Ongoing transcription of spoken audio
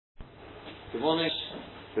Good morning.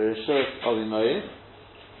 For Short Olimoi,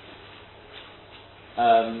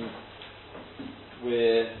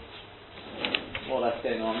 we're more or less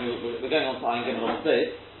going on. We're going on to Ayin Gimel on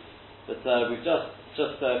state, but we've just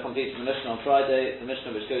completed the Mishnah on Friday. The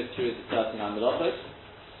Mishnah which goes through the 39 Melachos.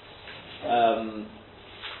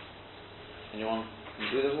 Anyone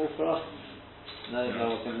can do them all for us? No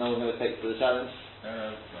one's going to take to the challenge.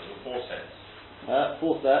 No, four sets.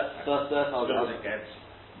 Four sets. First set.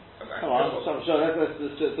 Come on, I'm sure. Let's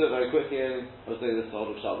do it very quickly. I was doing this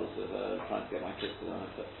whole Shabbos of trying to get my kids to learn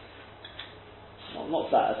it, but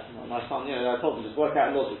not bad. My son, I told him just work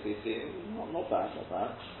out logically. See, not bad.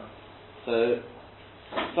 So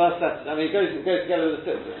first set. I mean, it goes together with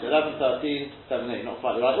the 11, 13, 7, 8. Not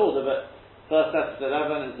quite the right order, but first set is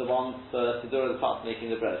 11 is the one for Siddur the part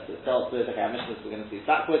making the bread. So it starts with our Mishnah we're going to see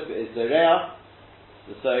backwards, but it's Zoreah,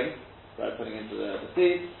 the sowing, right, putting into the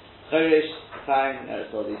seed. Chorish, Tang,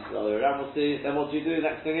 so these all the way around we'll see. Then what do you do?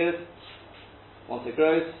 Next thing is, once it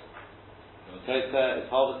grows, it's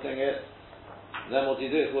harvesting it. Then what do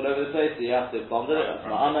you do? It's all over the place, so you have to bundle it, that's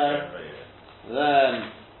Ma'amer.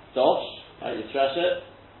 Then, Dosh, right, you thresh it.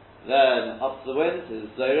 Then, up to the wind is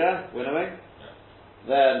Zorah, winnowing.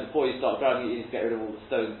 Then, before you start grinding it, you need to get rid of all the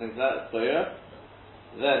stones and things like that, Zorah.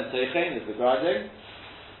 Then, Teichen is the grinding.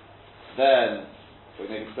 Then, if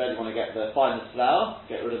we're making bread, you want to get the finest flour,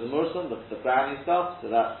 get rid of the mursan, the brownie stuff, so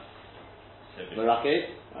that's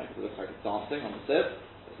marakes, right, because it looks like it's dancing on the sieve.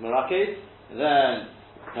 It's marakes. Then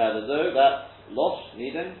prepare the dough, that's losh,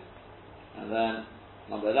 kneading. And then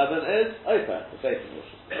number 11 is ofer, the baking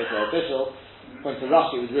losh. Ofer official. According to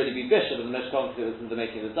Rashi, it would really be bishul in the Mishkan because it was the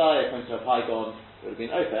making of the dye. According to Haigon, it would have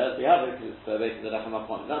been ofer, as we have it, because it's making the lechem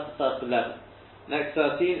upon it. That's the first 11. Next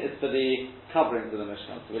 13 is for the coverings of the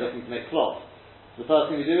Mishkan, so we're looking to make cloth. The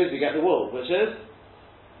first thing we do is we get the wool, which is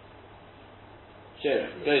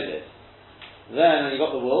shearing, goaded. Then when you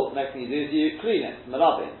got the wool, next thing you do is you clean it,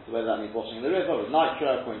 malabin. So whether that means washing in the river with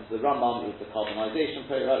nitro, according to the Rambam, with the carbonization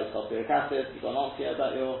period, right? It's sulfuric acid. You've got an answer yet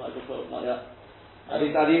about your hydrochloric? Not yet. I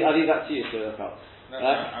leave that to you to look up. No,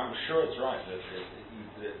 I'm sure it's right that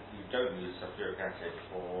you don't use sulfuric acid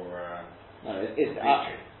for bleaching.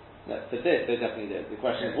 No, for this they definitely do. The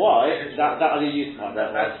question is why? That other use might.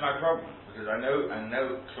 That's my problem. Because I know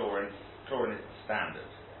chlorine is standard.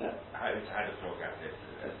 Yeah. It's hydrochloric acid.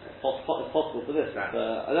 It's possible for this. I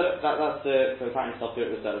don't know. That's for apparently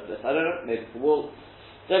sulfuric instead of this. I don't know. Maybe for wool.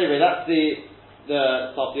 So anyway, that's the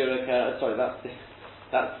sulfuric.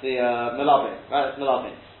 That's the malabin. Right, that's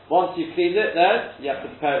malabin. Once you've cleaned it, then you have to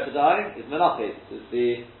prepare it for dyeing. It's menapis. It's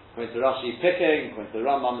according to Rashi, picking. According to the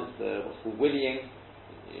Rambam, it's what's called winning.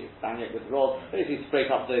 You bang it with rods. Basically, to break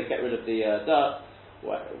up get rid of the dirt.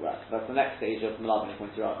 That's the next stage of malabin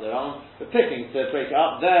according to there on. But picking to break it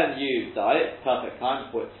up, then you dye it, perfect time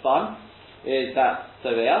before it's spun, is that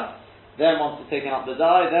soveya. Then once it's taken up the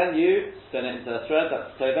dye, then you spin it into a thread,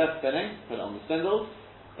 that's soveya, spinning, put it on the spindle,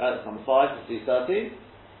 that's number 5 to C13.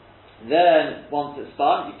 Then once it's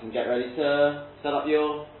spun, you can get ready to set up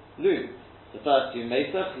your loom. So first you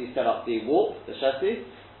mesach, you set up the warp, the chassis,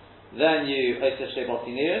 then you oseh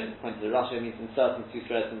shebotinium, according to the Rashi, means inserting 2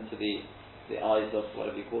 threads into the eyes of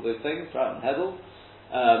whatever you call those things, right, on heddle.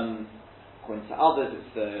 According to others,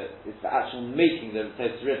 it's the actual making,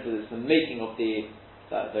 it's the making of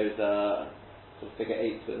those sort of figure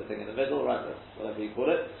 8s with the thing in the middle, right, that's whatever you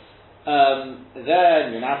call it.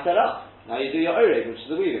 Then you're now set up. Now you do your oreg, which is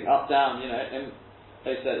the weaving, up, down,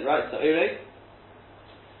 right, so oreg.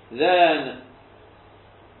 Then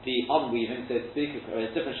the unweaving, so to speak,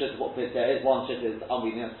 a different shit of what pitzeah is. One shit is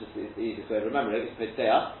unweaving, that's just the easiest way of remembering it, it's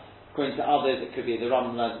pitzeah. According to others, it could be the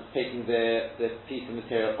Rambam learns it's taking the piece of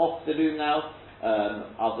material off the loom now.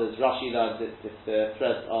 Others, Rashi learns it's if the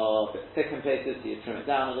threads are a bit thick in places, so you trim it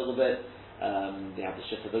down a little bit. You have the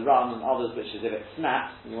shift of the run, and others, which is if it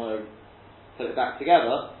snaps, and you want to put it back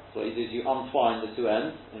together, so what you do is you untwine the 2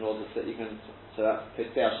 ends in order so that you can, so that's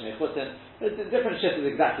Pitzeah Shnei Chutin. The different shift is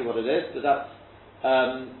exactly what it is, but that's,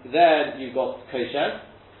 then you've got kosher,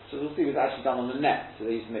 so we'll see what's actually done on the net, so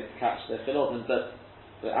they used to make to catch the filotin, but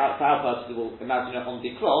for our purposes, we'll imagine it on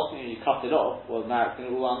the cloth, you cut it off, well now it's going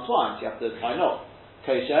to all untwine, so you have to tie knot.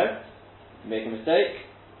 Kosher, make a mistake,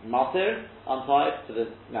 matir, untie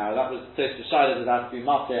it, now that was supposed to show that it has to be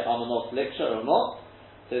matir, amanot, liksha or not.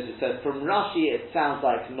 So as it says, from Rashi it sounds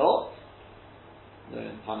like not, no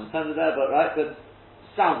pun intended there, but right, but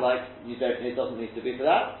sounds like it doesn't need to be for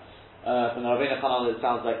that. From the Ravina Chanal it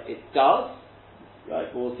sounds like it does,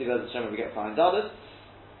 right, we'll see whether we get fine dadas.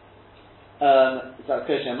 So that's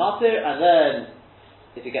kosher and matir, and then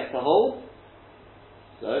if it gets a hole,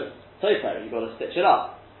 so tofer, you've got to stitch it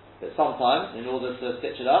up. But sometimes, in order to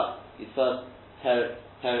stitch it up, you first tear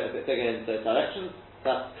it a bit bigger in both directions.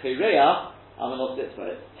 That's Korea, Amanos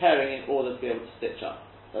Litzvah. It's tearing in order to be able to stitch up.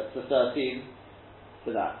 That's the 13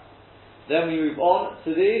 for that. Then we move on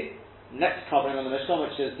to the next covering on the Mishkan,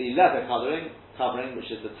 which is the leather covering,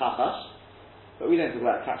 which is the tachash. But we don't talk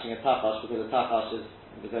about catching a tachash because the tachash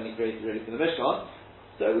was only created really for the Mishkan.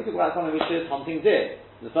 So we talk about something which is hunting deer.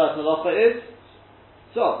 The first malacha is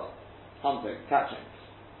hunting, catching.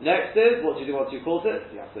 Next is, what do you do once you caught it?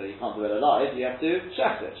 You can't do it alive, you have to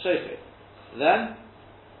shecht it, shake it. Then,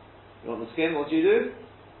 you want the skin, what do you do?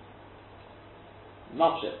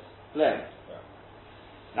 Notch it, flame. Yeah.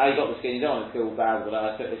 Now you've got the skin, you don't want it to go all bad, but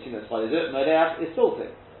I assume that's why they do it. Modeach is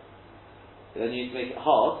salting. Then you need to make it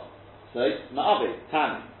hard, so ma'avi,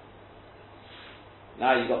 tanning.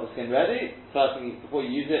 Now you've got the skin ready, first thing before you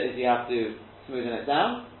use it is you have to smoothen it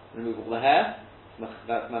down, remove all the hair,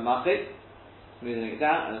 that's mamachik, smoothing it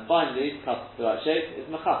down, and then finally, cut to the right shape, is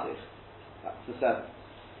mechatich. That's the 7.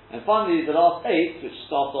 And finally, the last 8, which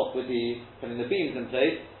starts off with putting the beams in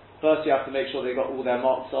place, first you have to make sure they've got all their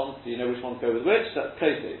marks on, so you know which ones go with which, that's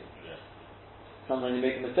kosi. Yeah. Sometimes you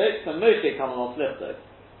make a mistake, so mostly come on slipto,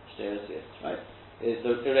 right, is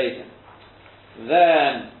the erasing.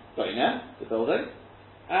 Then, the building,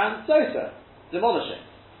 and sosa, demolishing.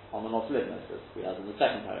 Amanos Livnos, as we had in the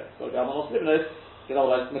second paragraph. It's got to be Amanos Livnos, because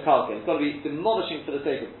otherwise it's Mekalkin. It's got to be demolishing for the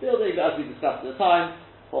sake of building, but as we discussed at the time,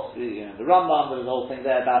 possibly the Rambam, there's a whole thing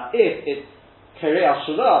there about if it's Korea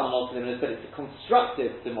Shala Amanos Livnos, but it's a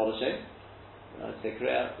constructive demolishing. Say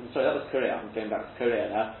Korea, sorry, that was Korea, I'm going back to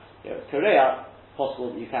Korea now. Yeah, with Korea,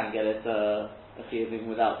 possible that you can get it a chiyuv even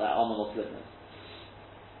without that Amanos Livnos.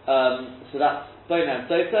 So that's Boina and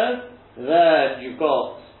Soto. Then you've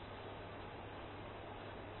got,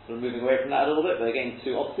 sort of moving away from that a little bit, but again,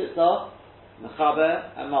 two opposites are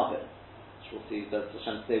Mechaber and Mavir. Which we'll see, does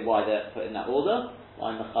Hashem say why they're put in that order.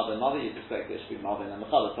 Why Mechaber and Mavir? You'd expect it should be Mavir and then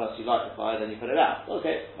Mechaber. First you light the fire, then you put it out.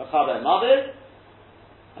 Okay, Mechaber and Mavir.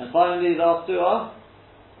 And finally, the last two are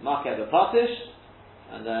Makeh and Patish,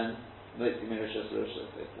 and then Motzi Mirishas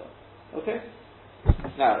Rishas. Okay?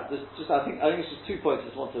 Now, I think it's just 2 points I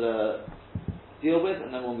just wanted to deal with,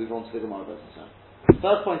 and then we'll move on to the Gemara business. The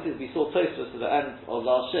first point is we saw Tosfos at the end of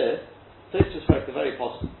last year. Tosfos spoke a very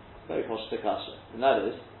posh Tikasha, and that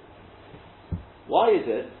is, why is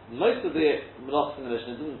it most of the Malachas in the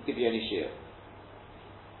Mishnah doesn't give you any shiur?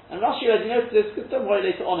 And Rashi, as you know, this, don't worry,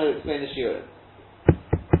 later on he'll explain the shiur.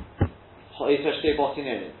 It's a shtei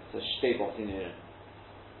botinerin.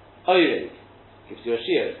 Oireg gives you a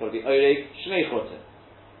shiur. It's got to be oireg shnei chotim.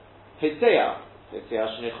 Petzeah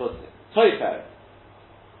shnei chotim. Toifer.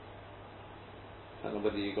 I don't know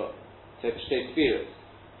whether you got state spheres.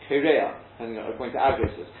 Korea, according to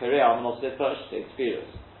Agrius, Korea, Amanos Litzvah, state spheres.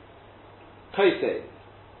 Koise.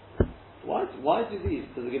 Why do these?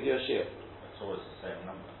 Does it give you a shiur? It's always the same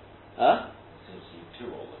number. Huh? It seems to be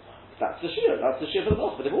 2 all the time. That's the shiur. That's the shiur for the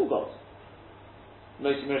Malach, but they've all got.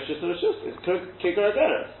 Most Mirishus or Rishus. It's Kikar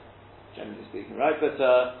Aderes, generally speaking, right? But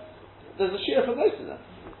there's a shiur for most of them.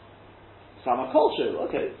 Some are culture,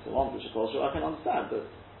 okay, so ones which are culture I can understand, but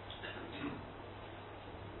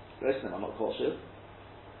the rest of them are not culture.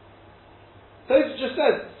 So it just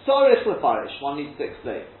says, Soris Lefarish, one needs to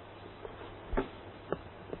explain.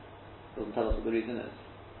 Doesn't tell us what the reason is.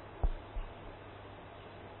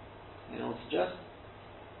 Anyone suggest?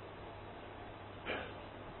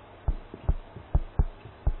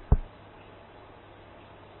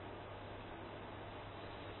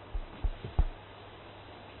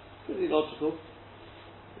 Pretty logical,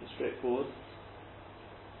 pretty straightforward.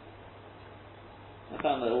 I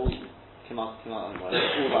found that all came out anyway.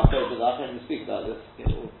 All our papers, I can't even speak about this.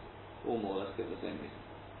 All more or less give the same reason.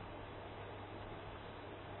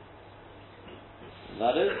 And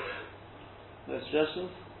that is, no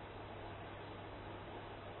suggestions?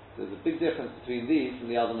 There's a big difference between these and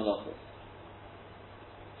the other malachos.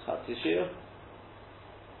 Chatzi shiur.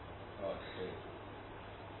 Oh, I see.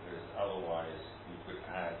 Because otherwise you could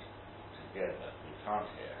add together. You can't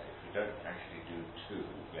here. If you don't actually do 2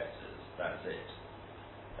 letters, that's it.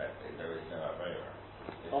 There is no Avera.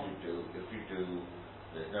 If you do,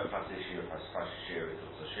 there's no Chatzi shiur plus Chatzi shiur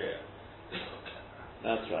equals a shiur.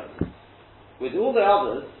 That's right. With all the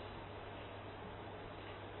others,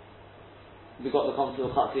 we've got the concept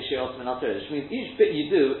of Chatzi shiur and Avera, which means each bit you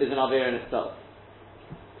do is an Avera in itself.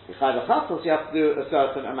 If you have to do a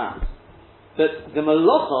certain amount. But the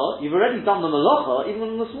Malacha, you've already done the Malacha even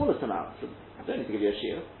in the smallest amount. So I don't need to give you a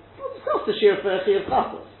shiur. We'll discuss the shiur for a Chiyuv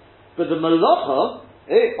Chatos. But the Malacha,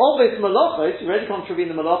 always Malacha, you already contribute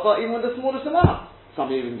the Malacha even with the smallest amount.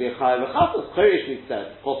 Some even be a Chayav Chatos, Cherish we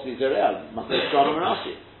said, possibly Zerel, Masay Shranim and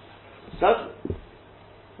Rashi. So,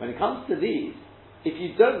 when it comes to these, if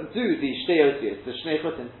you don't do the Shtei Osios, the Shnei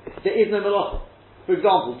Chutin, there is no Malacha. For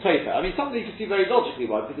example, Tofer. I mean, something you can see very logically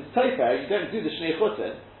why, because Tofer, you don't do the Shnei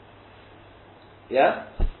Chutin. Yeah?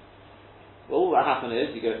 Well, all that happens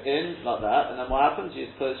is, you go in, like that, and then what happens? You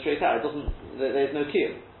just pull it straight out. It doesn't, there's no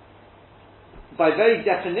kiyum. By very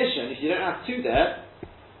definition, if you don't have two there,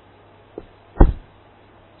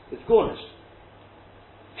 it's garnished.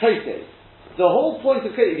 Tofer. The whole point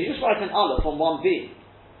of Kodesh, if you just write an aleph on one B,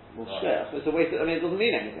 well, it's a waste. I mean, it doesn't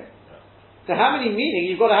mean anything. Yeah. So, how many meaning?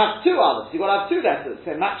 You've got to have two alephs. You've got to have two letters.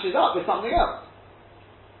 So it matches up with something else.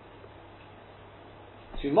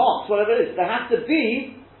 Two marks, whatever it is. There has to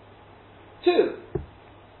be two.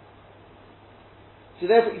 So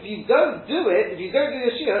therefore, if you don't do it, if you don't do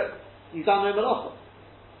the shir, you've done no malacha.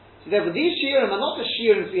 So therefore, these shirim are not the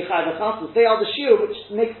shirim to be chai v'chassus. They are the shir which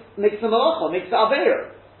makes the malacha, makes the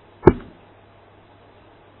avera.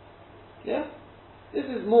 Yeah? This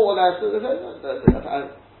is more or less, I'm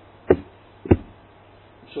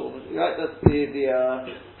sure, right, that's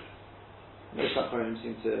most Achronim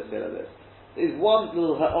seem to say like this. There's one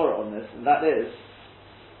little ha'orah on this, and that is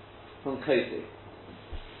from Kosei.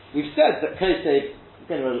 We've said that Kosei,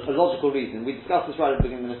 again, a logical reason, we discussed this right at the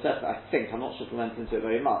beginning of the Sefer, I think, I'm not sure if we went into it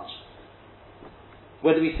very much,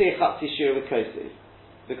 whether we say Chatzi Shir with Kosei.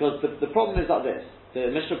 Because the problem is like this, the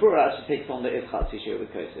Mishnah Berurah actually takes on the is Chatzi Shir with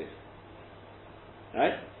Kosei.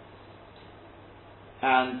 Right?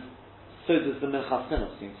 And so does the Minchas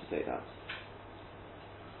Chinuch seem to say that.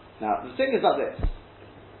 Now, the thing is like this.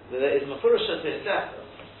 There is Mefurish Sefer.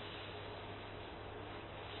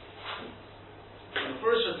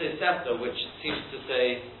 Mefurish Sefer, which seems to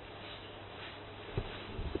say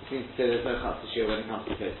there's no Chatz Shir when it comes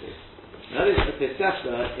to Kosei. That is a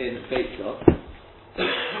Sefer in Beitzah.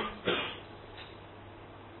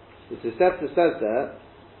 The Sefer says there,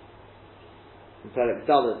 in Perek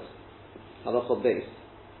Dalet, Halachot Beis.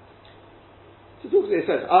 So it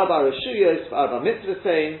says, Arba Rishuyos, Arba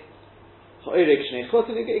Mitzvasein, Ha'irek Shnei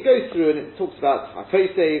Chotin. It goes through and it talks about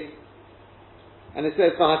HaKosef, and it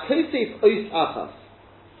says, HaKosef Ois Achas.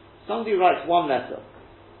 Somebody writes one letter.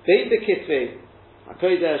 Bein B'Kitvei,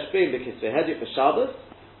 HaKodesh, Bein B'Kitvei, Hedrik B'Shabbos,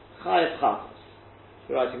 Chayev Chachos.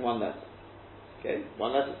 You're writing one letter. Okay?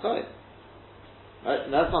 One letter is Chayev. Right?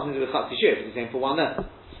 And that's nothing to do with Chatzi Shir, it's the same for one letter.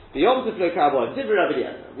 The Yom Tov Lo Ka'avoy, Dibur Rabbi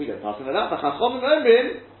Eliezer. We don't pass on that. The Chachomim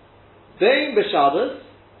Omrim, Bein B'Shabbos,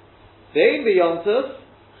 Bein B'Yom Tov,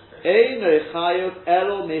 Ein Reichayot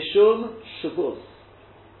Elo Mishum Shabbos.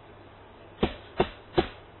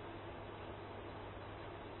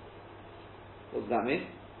 What does that mean?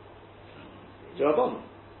 Jerabon.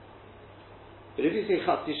 But if you say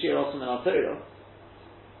Chatzi Shir also in our Torah,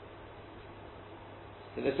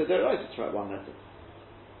 then it's a deraisa to write one letter.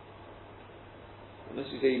 Unless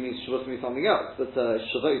you say you mean Shavuos means something else, but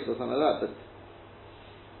Shavuos or something like that. But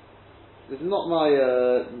this is not my.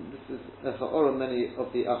 This is a ha'orah many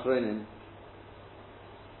of the Achronim.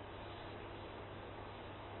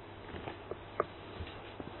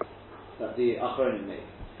 That the Achronim make.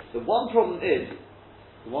 The one problem is,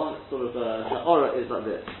 the one sort of ha'orah is like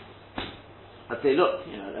this. I'd say, look, at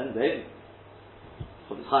the end of the day,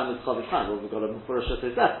 Chavis Chaim is Chavis Chaim. Well, we've got a Mefurish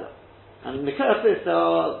Sefer. And Mikhail this, there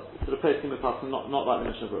are sort of posting with us not like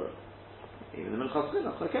the Mishnah Berurah. Even the Minchas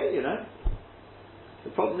Chinuch, okay,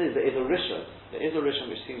 The problem is there is a Rishon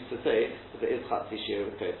which seems to say that there is Chatzi Shir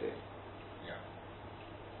with Kosei. Yeah.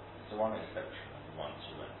 It's the one exception of the ones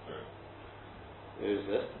you went through. Who is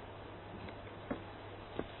this?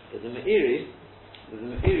 There's a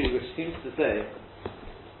Meiri which seems to say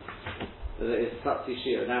that there is Chatzi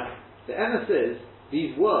Shir. Now, the emes is,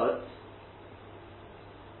 these words,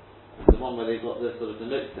 the one where they've got the sort of the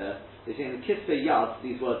notes there, they say in the Kitzvei Yad,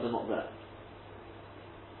 these words are not there.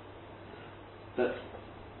 But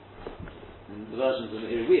in the versions of the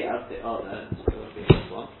Meiri we have, they are there. So that would be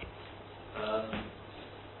this one.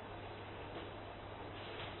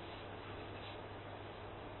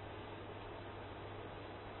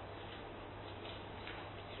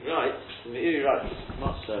 Right, the Meiri writes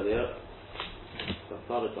much earlier.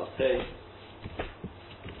 Safar Batei.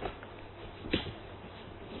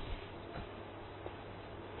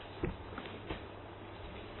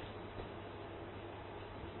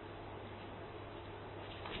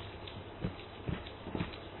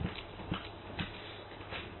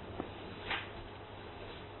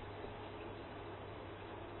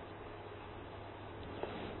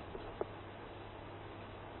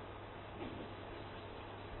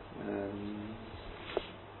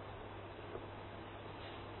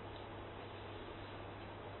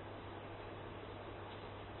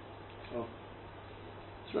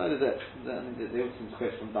 It's right at the they always seem to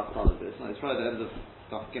quote from Daf Talib, but it's not. It's right at the end of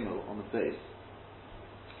Daf Gimel on the base.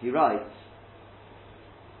 He writes.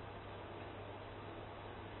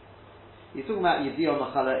 He's talking about Yediyah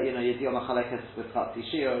Machalekes with Chatzi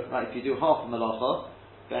Shir, right? If you do half the Malacha,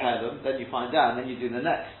 Behedim, then you find out, and then you do the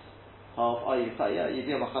next half.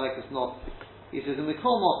 Yediyah Machalekes not. He says in the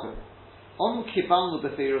Kol Mokum, On Kibalnu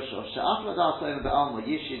Befeirusha, She'af Ladas Oim Be'alma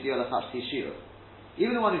Yish Yediyah Chatzi Shir.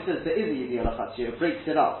 Even the one who says there is a Yediyah Chatzi Shir breaks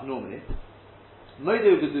it up normally.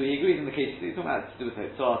 Moedu Bedu, he agrees in the case. He's talking about to do with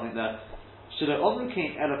it. So I think that Shelo Ovru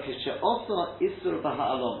Kain Elokish She'osa Isur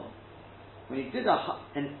Baha'aloma. When he did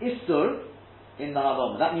an Isur in the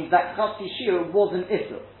Halom, that means that Chatzi Shir was an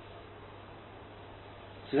Isur.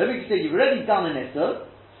 So then we can say you've already done an Isur,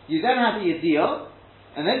 you then have the Yediyah,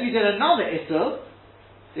 and then you did another Isur,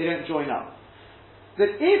 they don't join up. But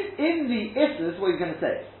if in the Isur, what are you going to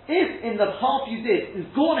say? If in the half you did is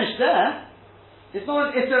Gornish there, it's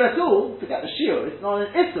not an Isur at all, forget the Shir, it's not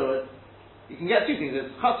an Isur. You can get two things.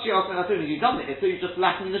 It's Chatzi Shir, as soon as you've done the Isur, you're just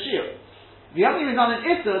lacking the Shir. If you haven't even done an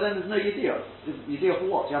Isser, then there's no Yediyah. Yediyah for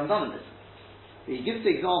what? You haven't done an Isser. But he gives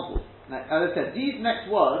the example. Now, as I said, these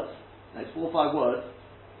next words, next 4 or 5 words,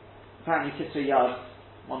 apparently Kitzur Yad,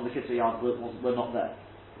 one of the Kitzur Yad were not there.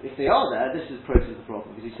 If they are there, this is process the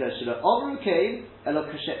problem. Because he says, Shelo Ovru Kain Elo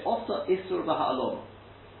Kashe Osa Isur Baha'aloma.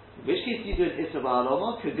 In which case you do an Isur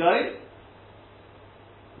Baha'aloma, Kagoy,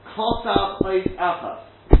 Kosav Ois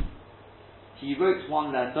Achas. He wrote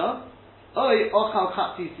one letter, Oy Ochal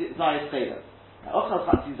Chatzi Zayis Cheder. Now, Ochal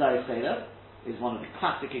Chatzi Zayis Cheder is one of the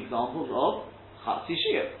classic examples of Chatzi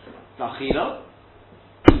Shir. Dachila,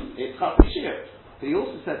 it's Chatzi Shir. But he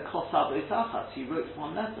also said Kosav Itachatz. He wrote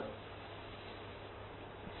one letter.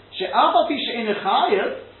 She'aba Pi She'en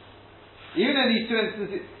Chayev, even in these 2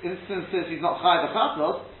 instances he's not Chayev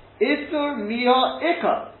Achatos, Isur Miha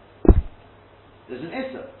Ikar. There's an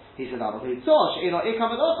Isur. He said, Abba Hitzah She'en Ikar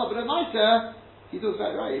Medocha, but a nicer. He talks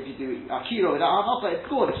about, right, if you do Akira without Hamacha, it's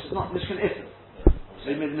good, it's not Mishkan Isser.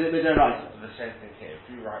 They don't write it. The same thing here, if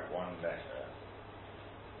you write one letter,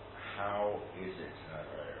 how is it an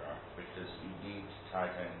error? Because you need to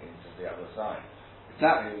tie it into the other side.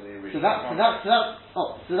 That's what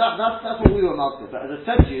we were marked. But as I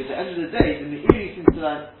said to you, at the end of the day, the Meiri seems to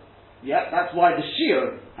learn, that's why the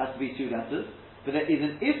Shir has to be 2 letters, but there is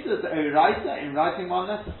an Isser, a writer, in writing one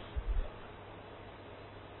letter.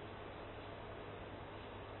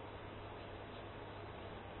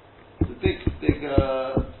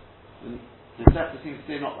 The Sefer seems to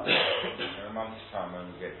say not like that. In a month's time, when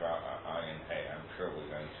we get to I and A, I'm sure we're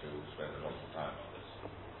going to spend a lot of time on this.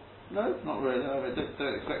 No, not really. I don't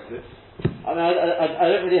expect it. I mean, I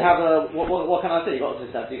don't really have a. What can I say? You got to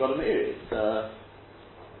Sefer, you got a Meiri.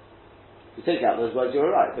 You take out those words, you're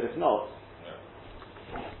alright. But if not,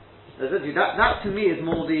 that to me is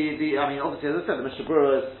more the. I mean, obviously, as I said, the Mishnah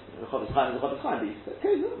Berurah is the Chodesh Chaim is the Chodesh Chaim. But you said,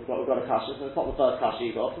 okay, we've got a kasha. So it's not the first kasha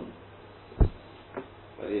you got.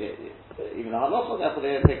 Even the halacha, therefore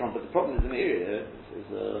they don't take on. But the problem is in the area is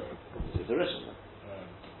a rishon.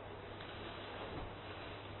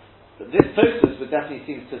 But this focus would definitely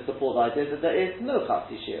seem to support the idea that there is no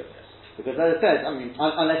Chatzi Shir. Because as I said, I mean,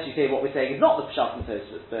 unless you say what we're saying is not the Pshat and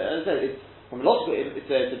Tosfos, but as I said, from a logical, it's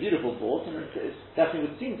a beautiful thought, and it definitely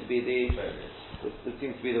would seem to be the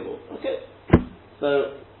thought. Okay,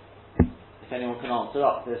 so. If anyone can answer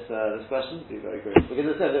up this question, it'd be very good. Because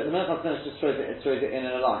as I said, the Melech HaTzanos just throws it in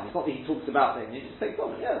a line. It's not that he talks about things, he just takes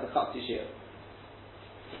on it. Yeah, the Chatzi Shir.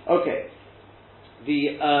 Okay.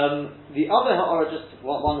 The other ha'ara, just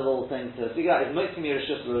one little thing to figure out is Moshe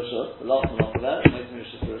Mirashus L'Rishus, the last one after that, Moshe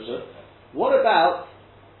Mirashus L'Rishus. What about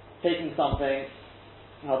taking something,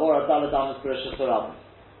 Havora Daladamas B'Rishus L'Rabim?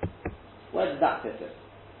 Where does that fit in?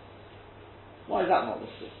 Why is that not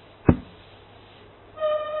listed?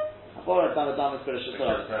 Because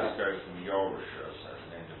that goes from your Rishus as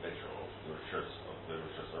an individual to the Rishus of the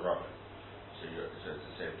Rishus L'Rabim. So it's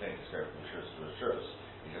the same thing, it's going from Rishus to Rishus.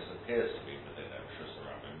 It just appears to be within a Rishus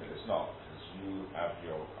L'Rabim, but it's not, because you have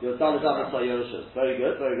your Daladamas are your Rishus. Very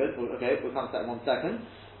good. Okay, we'll come to that in 1 second.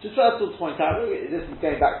 Just first to point out, this is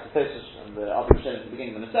going back to Tosfos and the other Rishonim at the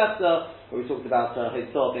beginning of the Masechta, where we talked about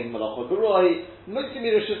Hitzah being Malach HaGoroi. Moshe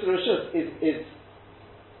Mirashus L'Rishus is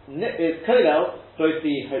Kolel, both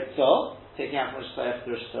the Hitzah, taking out from Rishus to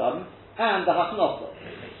Rishus, and the Hachnosa,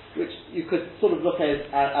 which you could sort of look at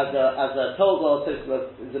as a Tolga, so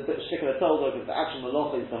it's a bit shikar Tolga, because the actual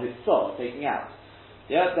Malach is the Hitzah, taking out.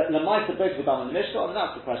 Yeah, but Lamaita both were done in the Mishkan, and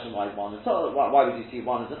that's the question why one is Tolga, why would you see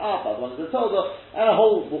one as an Arba, one as a Tolga, and a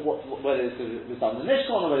whole, whether it was done in the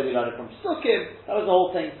Mishkan, or whether we learned it from Psukim, that was the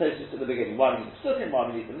whole thing posted at the beginning. Why do we need Psukim,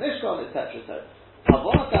 why do we need the Mishkan, etc. So,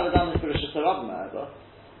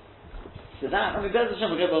 So that, I mean, Bez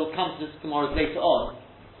Hashem, we'll come to this Gemara later on.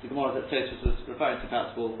 The Gemara that Tosfos was referring to,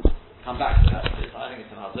 perhaps we'll come back to that. I think it's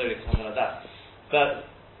an Hazori or something like that. But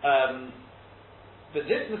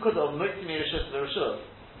this Nekuda of Motzi Mirishus L'Rishus.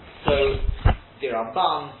 So the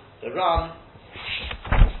Ramban, the Ran,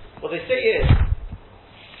 what they say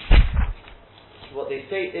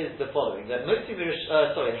is the following: that Motzi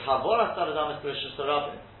Havora Saradamis Mirishus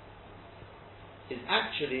L'Rabin is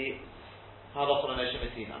actually Halacha L'Meshe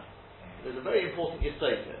Messina. There's a very important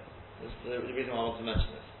yesod here. This is the reason why I want to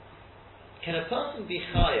mention this. Can a person be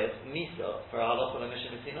chayav misa for a halacha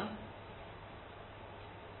l'meshe messina?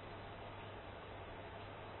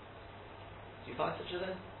 Do you find such a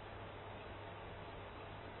thing?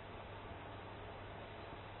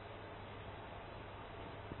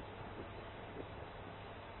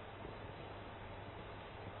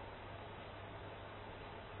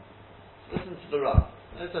 Listen to the Ran.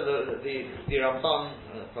 So the Ramban,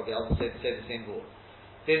 probably I'll say the same word.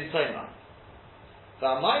 Din Toma.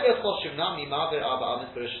 What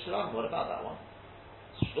about that one?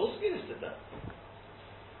 Should also be listed there.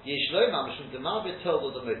 It's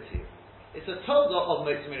a tolda of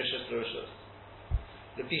Motzi Mirishus L'Rishus.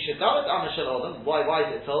 The Pisha Dalet Shel Adam. Why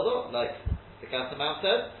is it tolda? Like the Kasamam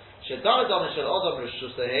said, Shedalet Ana Shel Adam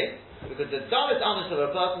Rishus Tehei, because the Dalet Anas of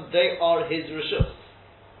a person, they are his Rishus.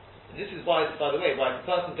 And this is why, by the way, why if a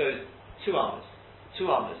person goes 2 amas, and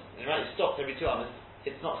right, he stops every 2 amas,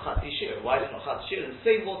 it's not Chatzi Shir. Why is it not Chatzi Shir? The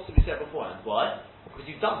same words to be said beforehand. Why? Because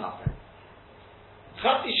you've done nothing.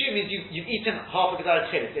 Chatzi Shir means you've eaten half a Gedara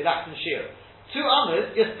Tchilis, it lacks in Shir. 2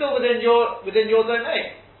 amas, you're still within your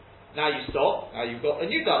domain. Now you stop, now you've got a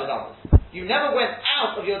new Dalet Amas. You never went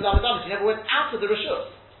out of your Dalet Amas, you never went out of the Rishus.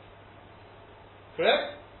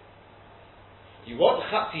 Correct? You want the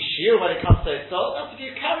Chatzi Shir when it comes to Hitzah? That's if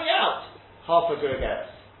you carry out half a Gergeres.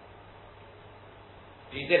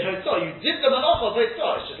 If you did Hitzah, you did the Malacha of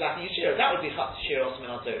Hitzah, it's just lacking a Shir. That would be Chatzi Shir or Min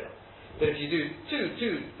HaTorah. But if you do two,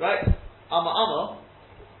 right? Amma,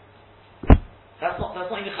 that's not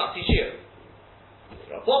even Chatzi Shir.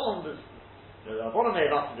 The Rabbanon may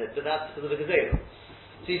have answered it, but that's because of the Gezerah.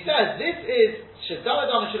 So he says, this is Shedalad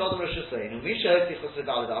Amas Shel Adam Rosh Hashanah. If you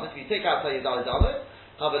take out your Dalad Amas,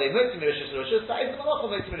 it's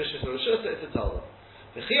a Torah.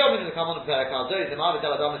 The Chiyom in the Kamon of Perak Al-Zori, the Ma'avid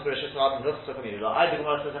Dalad Amas Bereshus Rabin Ruchsa Community. I the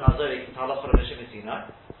Gemara says in Al-Zori, it's Halacha L'Meshe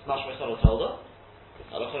Messina. It's Mashma Yisrael Torah.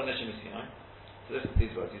 Halacha L'Meshe Messina. So listen to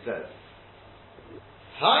these words. He says,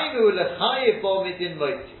 Hainu L'Chayev Bo Midin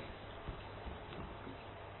Motzi.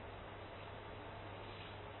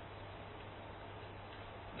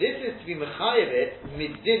 This is to be Mechayevet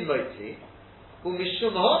Midin Motzi,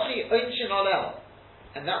 Umishum Hochi Einshin Alel.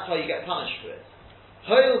 And that's why you get punished for it.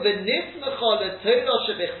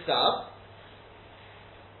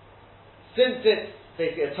 Since it's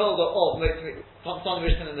basically a Torah of something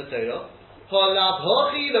written in the Torah, so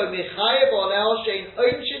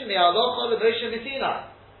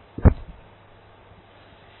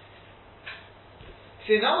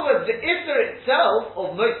in other words, the Isser itself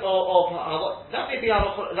of that may be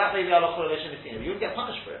halacha l'meshe messina. You would get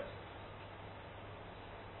punished for it.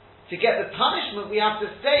 To get the punishment, we have to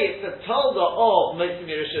say it's a tolda of Motzi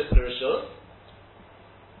Mirishus L'Rishus,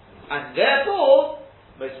 and therefore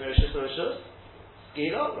Motzi Mirishus L'Rishus,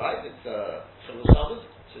 Skila, right? It's Chilul Shabbos,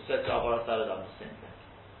 so it says Kavara Salad on the same thing.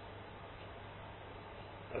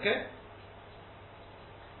 Okay.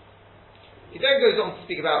 He then goes on to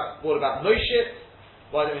speak about what about Moshe.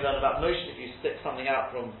 Why don't we learn about Moshe if you stick something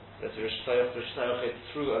out from let's say Rosh Hashanah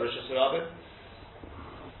through a Rosh Hashanah?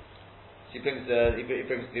 So he brings the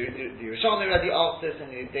Yerushalmi already asked this, and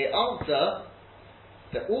they answer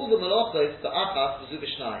that all the malachos, the achas, the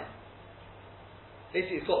zubishnayim.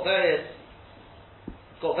 Basically, it's got various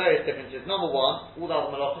differences. Number one, all the other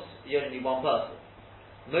malachos, you only need one person.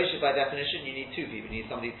 Moshe, by definition, you need 2 people. You need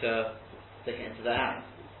somebody to stick it into their hand.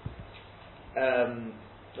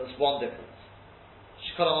 That's one difference.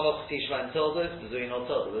 Shekol malachos tishva and toldos, there's no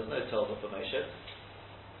toldo. There's no toldo for Moshe.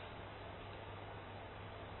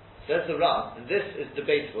 There's the Ram, and this is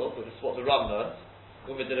debatable, but it's what the Ram learns.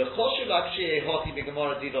 And the fact that the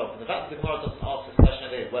Gemara doesn't ask this question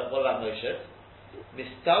of it, what about Moshe?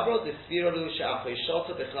 Mistabro de Sfiralu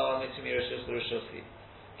Sha'achoishota Bechlala Mitzvah Mirishus L'Rishusi.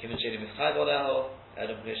 Kimencheni Mischai Boleho,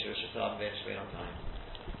 Adam Moshe Rishusam Ben Shvein time.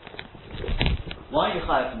 Why are you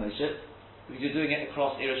chayav for Moshe? Because you're doing it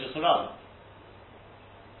across Irishus Harabim.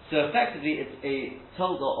 So effectively, it's a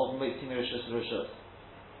tolda of Motzi Mirishus L'Rishus.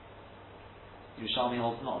 Yerushalmi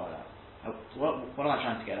holds not like that. What am I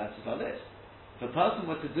trying to get at? It's like this. If a person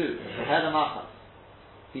were to do the head of Machas,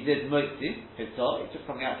 he did Motzi, Hitzah, he took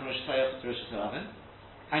something out from Rosh Hashanah to Rosh Hashanah,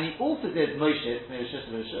 and he also did Moshe,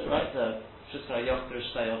 right? Shusay Yochid,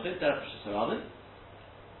 Shusay Yochid, Derech Shusay Rabin.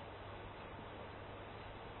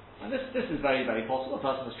 And this is very, very possible. A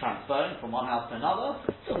person was transferring from one house to another.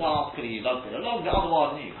 So one house could he lugged it along, the other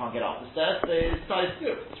one you can't get up the stairs, so they decided to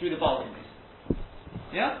do it through the balconies.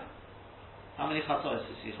 Yeah? How many chatzos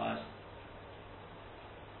does he have?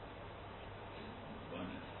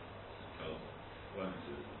 One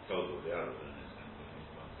is total, the other one is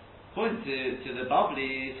one. According to the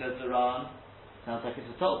Babli, says the Ran, sounds like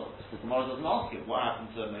it's a total. Because the Gemara doesn't ask you what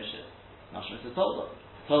happened to Moshe. Nashma, it's a total.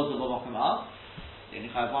 Total will knock him up. You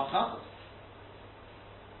only have one chatos.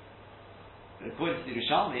 But according to the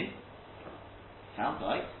Rishalmi, sounds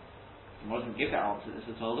like the Gemara doesn't give that answer. It's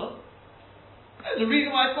a total. And the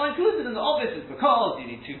reason why it's not included in the obvious is because you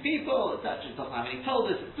need two people, etc. It doesn't have any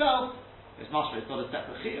toldus itself. It's mashma, it's not a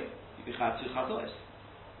separate chiyuv. You can have two chatos.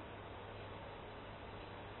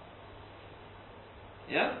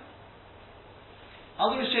 Yeah?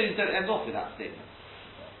 Other Rishonim don't end off with that statement.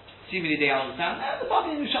 Seemingly they understand, the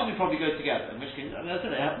Babli and the Rishonim probably go together, in which case, they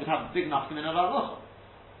would have a big enough commitment of halacha.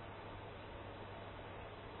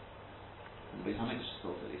 And the Beis Hamikdash is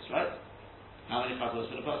still at least, right? How many chatos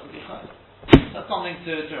for the person to be chayav? That's something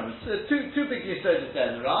to remember. So two big yisodos there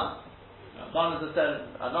in the Ran. One is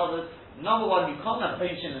another. Number one, you can't have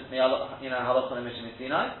pension in the halacha and mission in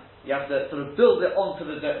Sinai. You have to sort of build it onto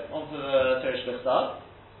the Teresh Bechtav.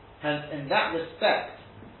 Hence, in that respect,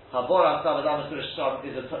 Habora Asav Adam Teresh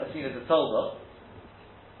is seen as a tolda.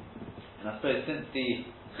 And I suppose since the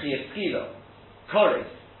Chiyuv Tchila, Koris,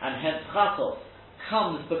 and hence Chatos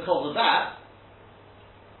comes because of that.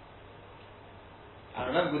 And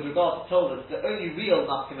remember, with regards to Toldos, the only real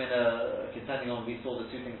nafkamina, depending on we saw the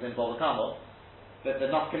two things in Bavakamo, but the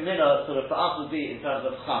nafkamina sort of for us would be in terms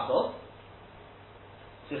of Chatos.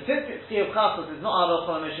 So since it's Chiyuv Chatos, it's not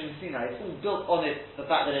Halacha Moshe Sinai, it's all built on it, the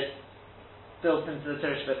fact that it's built into the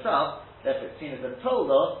Teresh B'Tzav, therefore it's seen as a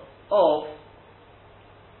Tolda of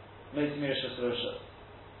Moshe Mirashus Roshus.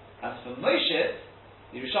 As for Moshe,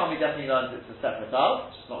 the Yerushalmi definitely learns it's a separate Tav,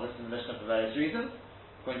 which is not listed in the Mishnah for various reasons.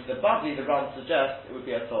 According to the Babli, the Ran suggests it would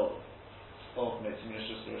be a Tolda of Moshe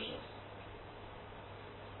Mirashus Roshus.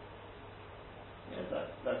 Yeah,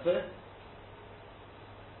 that's it.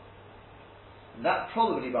 And that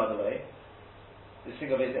probably, by the way, this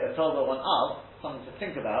thing of is it a Tolda or an Av, something to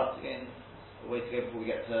think about, again, a way to go before we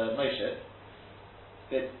get to Moshe.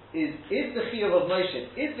 But is the Chiyuv of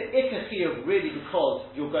Moshe, is the Ikka Chiyuv really because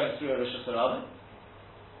you're going through a Rosh Hashanah?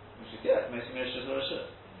 Which is, yeah, Moshe Mirashus Roshus.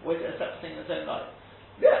 Or is it a separate thing in its own right?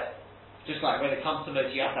 Yeah. Just like when it comes to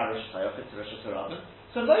Moshe, you have to have Rosh Hashanah to Rosh Hashanah.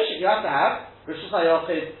 So Moshe, you have to have Rosh Hashanah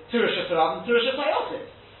to Rosh Hashanah to Rosh Hashanah.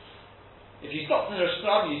 If you stopped in Rosh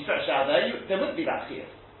Hashanah, you stretched out there wouldn't be that Chiyuv. It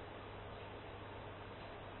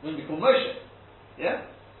wouldn't be called Moshe. Yeah?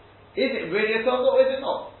 Is it really a Tolda or is it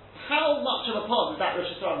not? How much of a part is that Rosh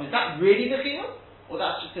Hashanah? Is that really the Chiyuv? Or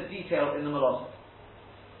that's just a detail in the Malacha?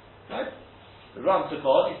 Right? The Ram took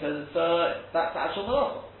on, he says that's the actual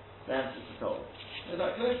Malacha. Then it's a Tolda. Is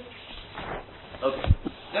that clear? Okay.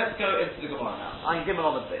 Let's go into the Gemara now. I'm Gimel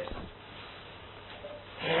on the base.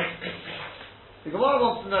 The Gemara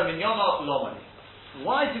wants to know Minyana Ulomani.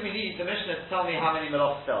 Why do we need the Mishnah to tell me how many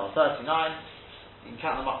Malachas there are? 39. You can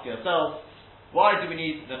count them up for yourselves. Why do we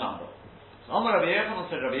need the number? So Amar Rabbi Yochanan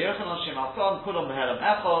said Rabbi Yochanan Shemasan Kulam Behelam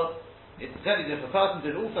Echad. It's only if a person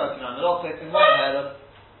did all 39 Malachas in one Behelam,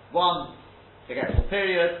 one forgetful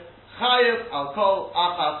period. Chayav al kol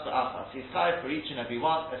achas v'achas. He's chayav for each and every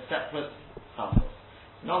one a separate chachos.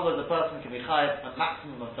 In other words, a person can be chayav a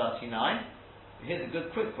maximum of 39. Here's a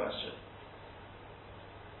good quick question.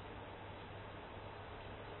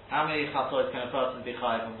 How many chatos can a person be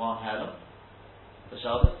chayav in one helam? For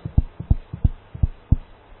Shabbos?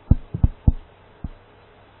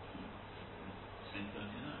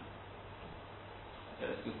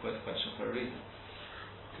 That's a good question for a reason.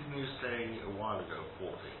 Didn't you say a while ago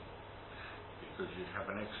 40? Because you'd have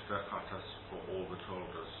an extra chatas for all the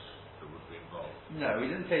toldas that would be involved. No, we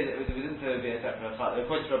didn't say that. We didn't say it would be a separate chatas.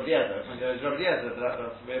 According to Rabbi Eliezer,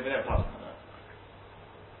 we don't pass on that.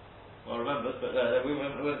 Well, remember, but we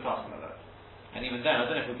weren't passing on that. And even then, I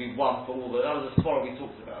don't know if it would be one for all. But that was a quarrel we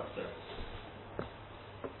talked about. So.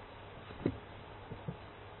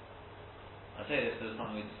 I say this because it's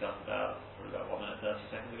something we discussed about probably about 1 minute 30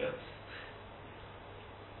 seconds ago.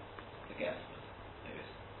 I guess, maybe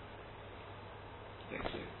it's big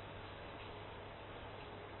too.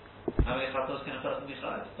 How many chatos can a person be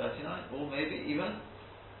chayav? 39? Or maybe even?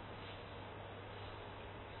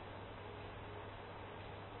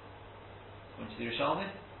 According to the Yerushalmi?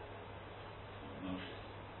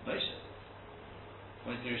 Moshe.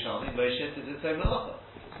 According to the Yerushalmi, Moshe is its own malacha.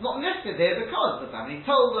 It's not listed here because of the family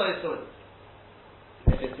told us.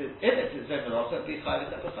 it's his own malacha, it'd be chayav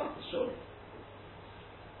et epasatis, surely.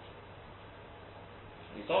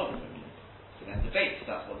 He's arguing with me. We then debate if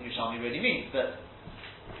that's what Yerushalmi really means, but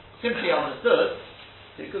simply understood,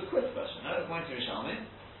 it's a good quiz question. No, according to Yerushalmi,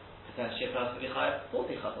 potentially a person would be chayav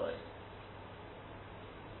 40 chatois.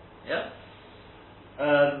 Yeah?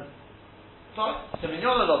 Fine. So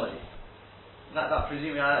minyan alomadi. That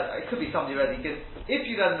presuming it could be somebody already, because if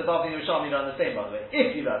you learn the Bavli and Yerushalmi, you learn the same, by the way.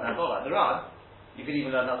 If you learn that, not like the Ran, you could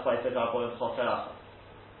even learn that's why it says Arboim Choteracha.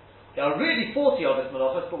 There are really 40 of his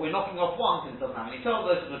malachas, but we're knocking off one because it doesn't have any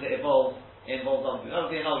toldos, because it involves other people. That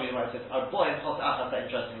would be another reason why it says Arboim Choteracha, that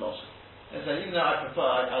interesting logic. And so even though I prefer,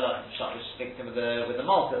 I like to stick with the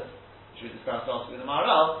Malchus, which we discussed last week with the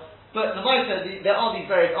Maharal, but the Maita, there are these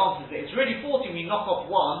various answers. It's really 40, we knock off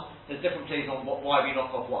one, there's different plays on why we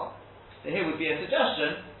knock off one. So here would be a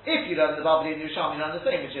suggestion, if you learn the Bavli and Yerushalmi learn the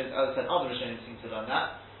same, which is, as I said, other Rishonim seem to learn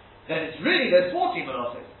that, then it's really, there's 40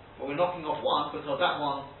 malachas, but we're knocking off one, because that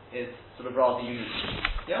one is sort of rather unique.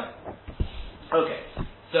 Yeah? Okay.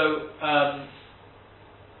 So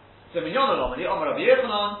Minyan Alomadi, Omer Rabbi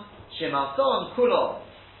Yochanan, Shemason Kulon.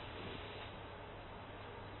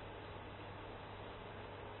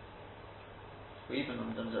 Even,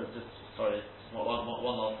 sorry,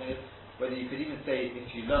 one last thing is, whether you could even say,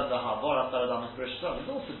 if you learn the Havara Saradamas Bereshit,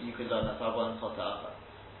 also you could learn that Havara and Chota'acha.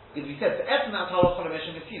 Because we said, the Etna Talachol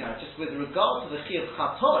Meshim Messina, just with regard to the Chiyuv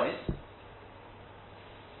Chatois,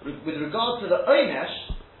 with regard to the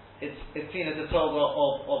Oynesh, it's seen as a Torah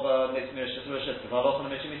of a Mitzvah Rishit. If Talachol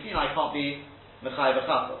Meshim Messina, I can't be Mechai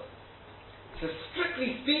V'Chatos. So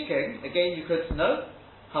strictly speaking, again you could know,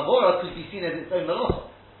 Havara could be seen as its own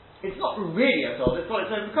Malacha. It's not really a Torah, it's got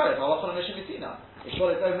its own Mekar. It's Talachol Meshim Messina. It's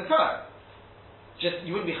got its own Mekar. Just,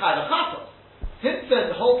 you wouldn't be Chai V'Chatos. Since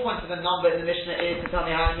the whole point of the number in the Mishnah is to tell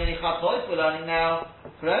me how many Chatos we're learning now,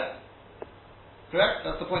 correct? Correct?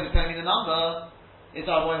 That's the point of telling me the number. It's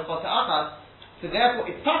our Arboim Chota'achas. So therefore,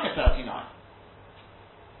 it's Taka 39.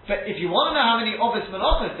 But if you want to know how many Ovis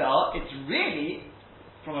Malachos there are, it's really,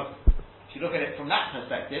 if you look at it from that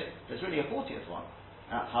perspective, there's really a 40th one.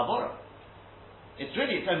 That's Havora. It's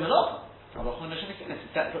really its own Malacha. It's a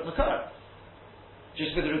separate Makara.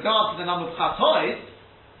 Just with regard to the number of Chatois,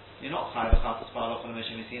 you're not Chayav Chatos for Halacha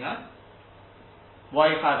Meshim Messina. Why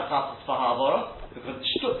are you Chayav Chatos for Havara? Because it's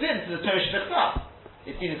stuck into the Torah Shebechtav.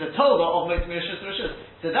 It's seen as a Torah of Mitzvah Rishus.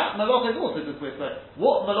 So that Malacha is also good quiz. But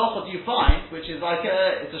what Malacha do you find, which is like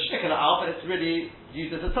it's a Shekela Al, but it's really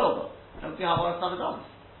used as a Torah? Don't see Havara never done.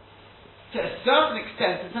 To a certain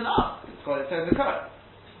extent, it's enough. It's got its own Makar.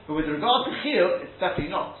 But with regard to Chiyuv, it's definitely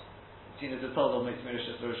not. It's seen as a Torah of Mitzvah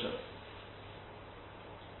Rishus.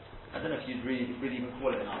 I don't know if you'd really even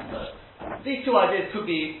call it an answer. These two ideas could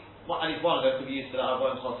be, at least one of them could be used for the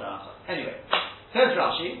Arboim Chota'acha. Anyway, says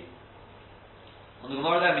Rashi, on the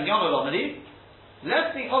Gemara there, Minyan Alomadi,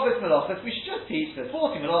 let's think of this Melachos, we should just teach, there's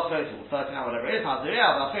 40 Melachos, or 39, whatever it is,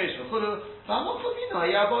 Hazariah, V'acherish, V'chulu, V'amot Chotino,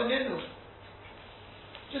 Yarbo Ninu.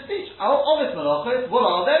 Just teach, of this Melachos, what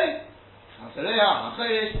are they? Hazariah,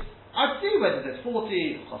 V'acherish, I'd see whether there's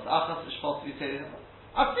 40, Chota'achas,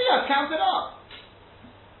 I'd see, I'd count it up.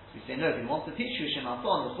 We say no, if he wants to teach you Shema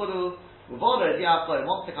Son, L'chulu, Uvoda is Yafo, he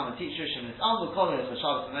wants to come and teach you Shema Nis'al, L'chulu, Hilchah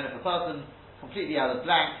Shabbos, a person, completely out of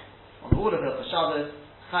blank, on the order of Hilchah Shabbos,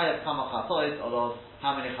 Chayav Kama Chatois, or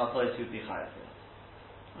how many Chatois would be Chayav here.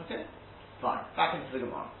 Okay? Fine. Back into the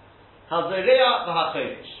Gemara. Hazoreya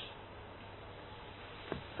V'Hachodesh.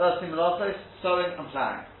 First thing Melachos, sowing and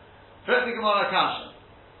plowing. First thing Gemara Kasha.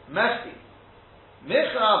 Mechti.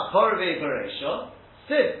 Michav Korvei Bereisha,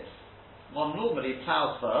 since one normally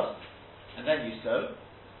plows first, and then you sow.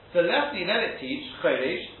 So Lefni, let it teach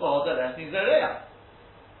Chodesh, or the Lefni Zereah.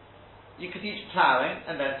 You could teach ploughing,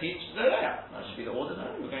 and then teach Zereah. That should be the order,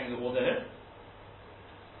 no? We're going in the order here.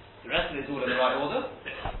 The rest of it is all in the right order.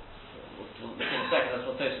 We'll look in a second, that's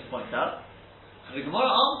what Tosfos points out. So the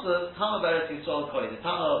Gemara answers, Tama Beretz Yisrael Koi. The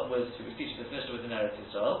Tama who was teaching this Mishnah was in Eretz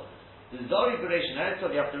Yisrael. The Zori Beresh in Eretz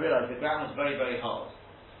Yisrael, you have to realize the ground was very, very hard.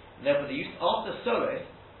 And therefore they used, after sowing,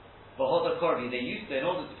 V'hoda Korbi, they used to, in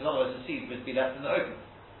order to, because otherwise the seed would be left in the open.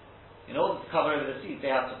 In order to cover over the seed, they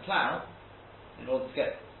had to plough, in order to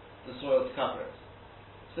get the soil to cover it.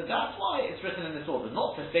 So that's why it's written in this order.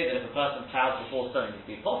 Not to say that if a person ploughs before sowing, it'd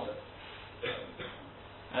be possible.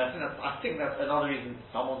 And I think that's another reason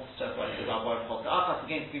someone suggests why it says Arboim Chota'achas.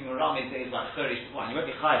 Again, to be Murami, there is like Chodesh before. You won't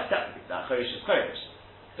be Chayav separately, that Chodesh is Chodesh.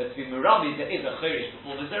 But to be Murami, there is a Chodesh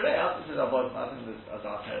before the Zereah. This is Arboim, I think there's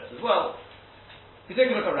our parents as well. If you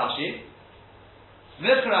take a look at Rashi,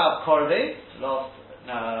 Mechrav Korvi, last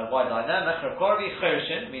white line there, Mechrav Korvi,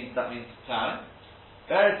 Chershin, that means plowing.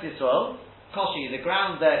 Eretz Yisrael, Koshi, the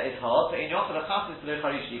ground there is hard, so in Yochel Achasis below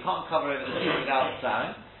Charishi, you can't cover over the seed without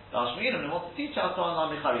plowing. Lashminim, and wants to teach us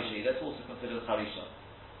on Charishi, that's also considered a Charisha.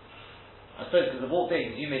 I suppose because of all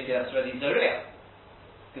things, you may say that's already Zorea.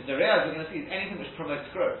 Because Zorea, as we're going to see, is anything which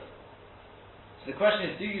promotes growth. So the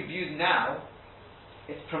question is, do you view now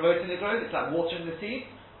it's promoting the growth, it's like watering the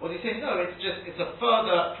seed? Or do you say, no, it's a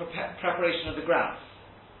further preparation of the ground?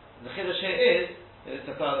 And the Chiddush here is, that it's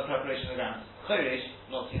a further preparation of the ground. Chorish,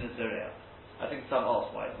 not seen as Zorea. I think some ask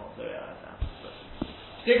why it's not Zorea.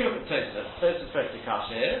 Take a look at Tosfos. Tosfos first to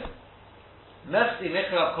Kasha here. Mechti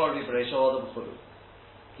Mechrav Korbi Bereisha Vada B'Chulu.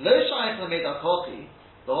 Lo Shayach Lamed Akochi,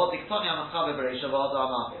 V'Hod Iktoni HaMachabe Bereisha Vada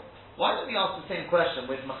Amavit. Why don't we ask the same question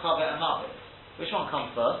with Machabe and Mavit? Which one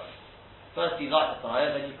comes first? First you light the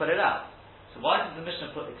fire, then you put it out. So why does the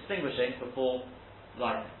Mishnah put extinguishing before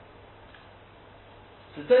lighting?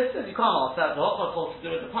 So Tosfos you can't ask that. The whole point holds to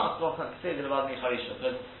do with the past. One can say that about Mecharisha,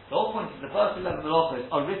 because the whole point is the first 11 melachos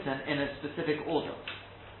are written in a specific order.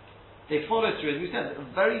 They follow through, as we said, a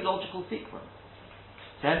very logical sequence.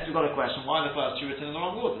 So hence we've got a question, why are the first two written in the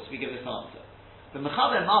wrong order? So we give this answer. The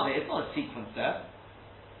Mechaber and Mavi, it's not a sequence there.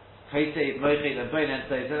 Chesed, Moichet, and Boin, and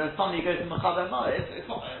then suddenly you go to Mechaber and Mavi.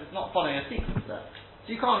 It's not following a sequence there.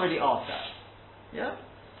 So you can't really ask that. Yeah?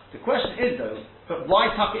 The question is though, but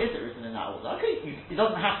why Taka is it written in that order? Okay, it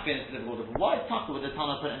doesn't have to be in a specific order, but why is Taka with the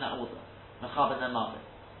Tana put in that order? Mechaber and Mavi.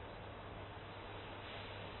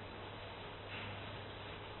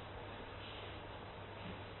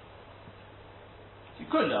 You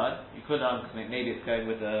could learn, because maybe it's going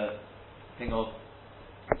with the thing of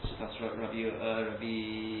that's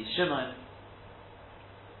Rabbi Shimon,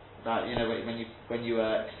 that when you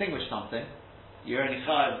extinguish something, you're only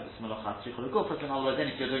chayav with malachat tzrichul gufas. In other words, then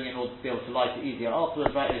if you're doing it in order to be able to light it easier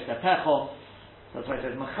afterwards, right? It's a pechom. So that's why it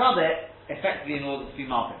says mechaber effectively in order to be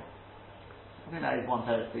market. I think that is one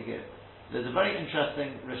teretz to give. There's a very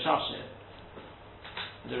interesting Rishash here.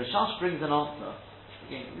 The Rishash brings an answer.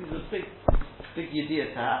 Again, these are big ideas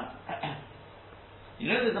to have.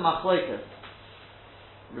 There's a machlokas.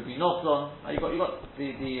 Rabbi Nosson. You got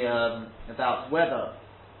the about whether.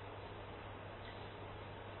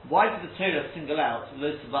 Why did the Torah single out Lo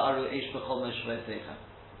Tzva'aru Eish B'Chol Moshvei Seichem?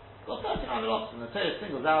 Got 39 lots, and the Torah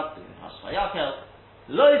singles out in Hashvayakel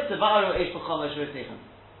Lo Tzva'aru Eish B'Chol Moshvei Seichem.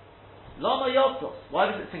 Lama Yotzos. Why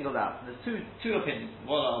was it singled out? And there's two opinions.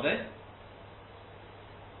 What are they?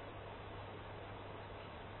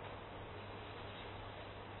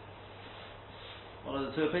 What are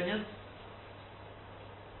the two opinions?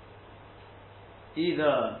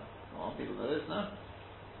 Either, people know this, no?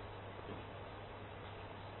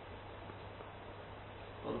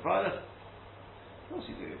 Or the Friday? Of course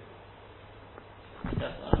you do.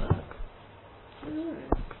 Yes, I know.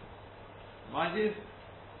 Mind you,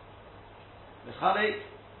 the Chalik,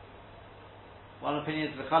 one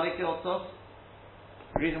opinion is the Chalik Yotzos.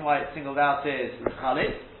 The reason why it's singled out is the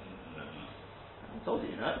Chalik. I told you,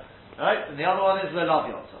 right? Right? And the other one is the Lav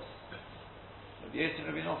Yotzos. Rabbi Yosef,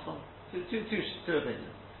 Rabbi Nosson. Two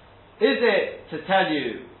opinions. Is it to tell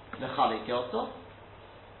you the Chalik Yotzos?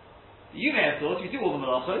 You may have thought, you do all the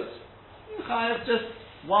malachos, you have just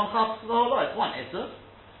one chaf for the whole life, one issa.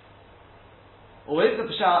 Or is the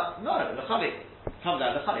Peshat, no, the Chalik comes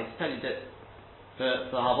out, the Chalik to tell you that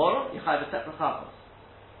for Havara, you have a separate chafas.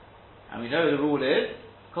 And we know the rule is,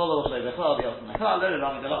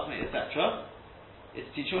 etc. It's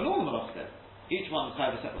to teach you an all the malachos. Each one is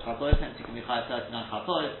a separate chatois, hence you can be chayav 39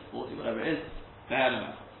 chatois, 40, whatever it is,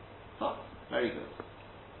 so, very good.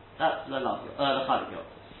 That's the Chalik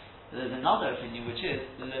Yotzos. There's another opinion which is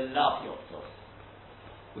Lelav Yotzos,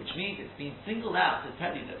 which means it's been singled out to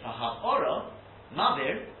tell you that for Ha'ora,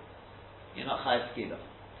 Mavir, you're not chayav skila.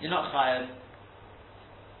 You're not chayav.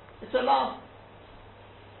 It's a lav.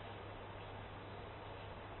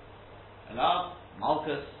 A lav,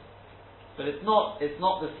 Malchus, but it's not this.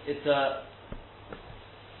 It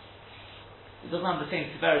doesn't have the same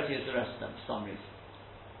severity as the rest of them for some reason.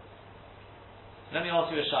 Let me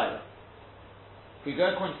ask you a shayla. If we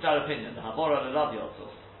go according to our opinion, the Habora and the Lav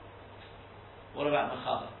Yotzos, what about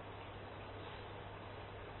Mechaber?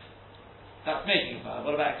 That's making fire.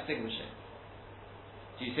 What about extinguishing?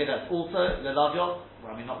 Do you say that's also the Lav Yotzos?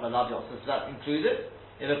 Well, I mean not the Lav Yotzos, so that's included?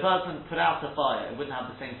 If a person put out a fire, it wouldn't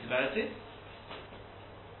have the same severity?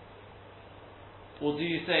 Or do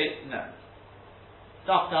you say, no?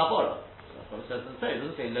 Dafka Habora. That's what it says in the Torah. It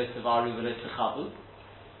doesn't say Lo Tavaru V'Lo Techavu.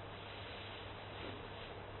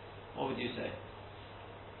 What would you say?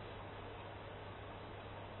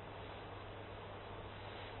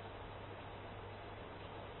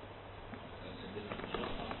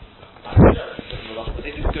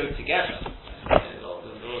 They just go together. They're all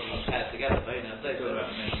paired together. say so.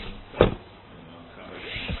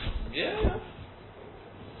 Yeah.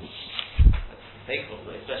 Sacred,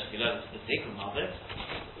 especially if you learn the sacred mother.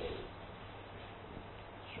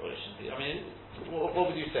 Sure, it shouldn't be. I mean, what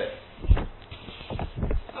would you say?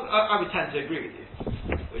 I would tend to agree with you,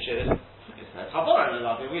 which is Chabor and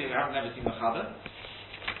Lalavi. We haven't never seen the Chabor.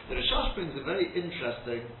 The Rishash brings a very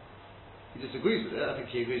interesting. He disagrees with it. I think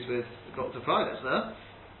he agrees with Dr. Primus there,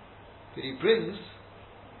 but he brings.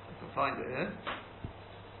 I can find it here.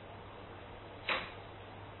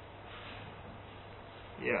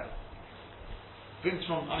 Yeah. Brings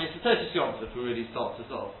from, I mean, it's a Tosis Yomtov who really starts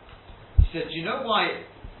us off. He said, do you know why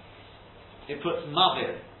it puts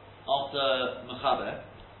Mavir after Mechaber?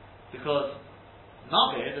 Because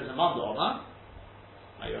Mavir, there's a Manda Omar,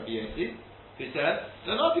 like Rabbi Yossi, who said,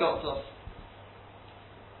 they're not Yotzos.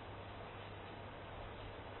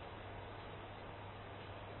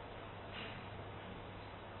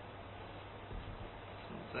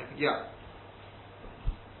 One second, yeah.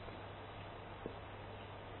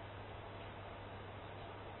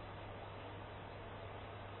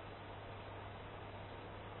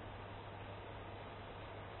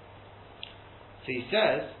 So he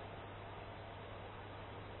says,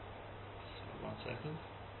 one second.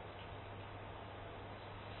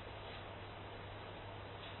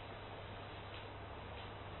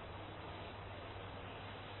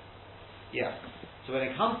 Yeah. So when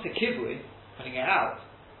it comes to kibui, putting it out,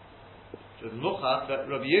 so the Muchas, that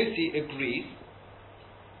Rabbi Yossi agrees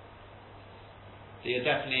that you're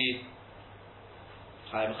definitely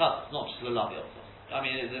Chayav Mechaber, not just Lalavi also. I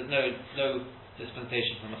mean, there's no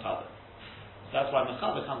dispensation from Mechaber. That's why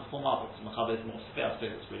Mechaber comes before Mavir. Mechaber is more severe. I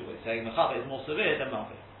suppose that's really what he's saying. Mechaber is more severe than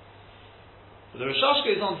Mavir. But the Rishash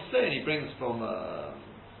goes on to say, and he brings from Rav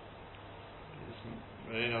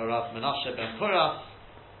Menashe ben Koras,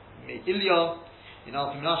 Ilya, in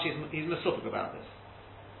Alpi Menashe, he's mesupik about this.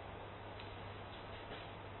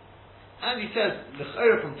 And he says, the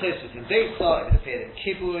Chayra from Tosfos in Deitzah, it would appear that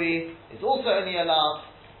Kibui is also only allowed.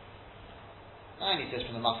 And he says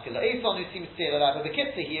from the Maskil Eifon, who seems to say that, but the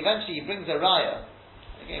Kitzah, he brings a raya.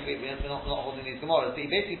 Again, we're not holding these Gemaras, but he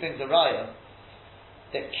basically brings a raya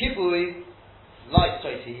that Kibui, like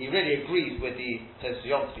Tosi, he really agrees with the Tosfos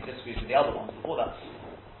Yom, he disagrees with the other ones before that,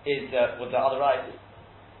 is with the other raya.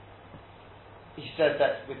 He says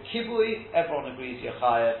that with Kibui, everyone agrees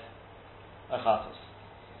Yechayev Achatos.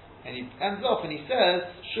 And he ends off and he says,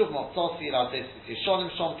 Shuv Motzosi La Tosfos Yeshonim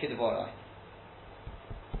Shom Kidavorai.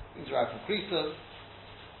 Things are out from Krisos,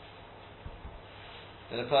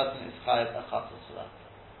 that a person is chayav achatos for that.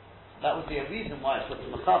 That would be a reason why it puts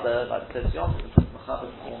Mechaber, like the Tosis Yom, it puts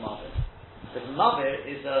Mechaber before Mavir. Because Mavir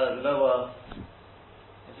is a lower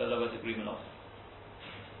degree Melachah.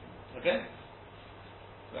 Okay?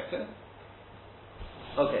 Is that clear?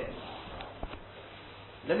 Okay.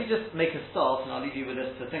 Let me just make a start, and I'll leave you with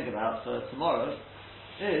this to think about for tomorrow.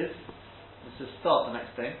 Let's just start the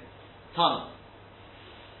next thing. Tana.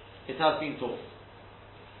 It has been taught.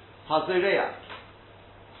 Hazoreach,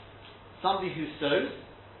 somebody who sows.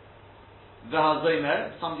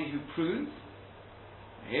 V'hazomer, somebody who prunes.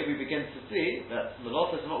 Here we begin to see that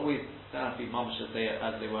melachos are not always don't have to be mamash as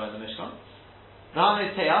they were in the Mishkan.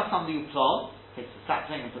 V'hanoteach, somebody who plants, takes a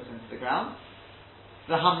sapling and puts it into the ground.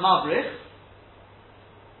 V'hamavrich,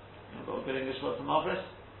 you've got a good English word for mavrich.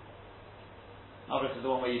 Mavrich is the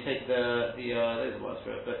one where you take there's a word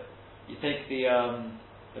for it, but you take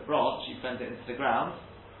the branch, you plant it into the ground,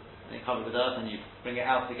 and you cover it with earth, and you bring it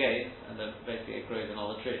out the gate, and then basically it grows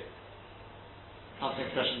another tree. That's the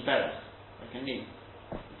expression berech, like a knee,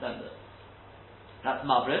 send it. That's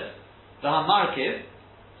mavrich. The hamarkiv,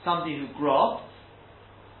 somebody who grafts,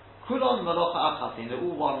 kulon melacha achatin, they're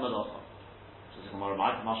all one melacha. So it's a Gemara,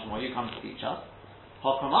 Mashma, you come to teach us.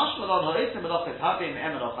 Hakamash melon ha'osim melachas havim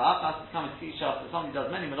en melacha achas, it's coming to teach us that somebody does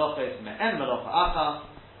many melachas en melacha achas,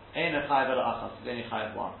 Ein a chayav ela achas, it's only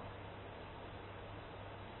chayav one.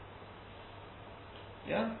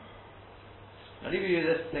 Yeah? I'll leave you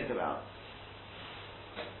this to think about.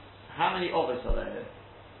 How many others are there here?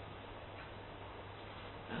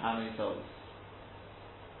 And how many souls?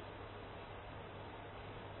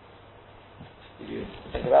 If you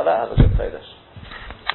think about that, have a good Chodesh.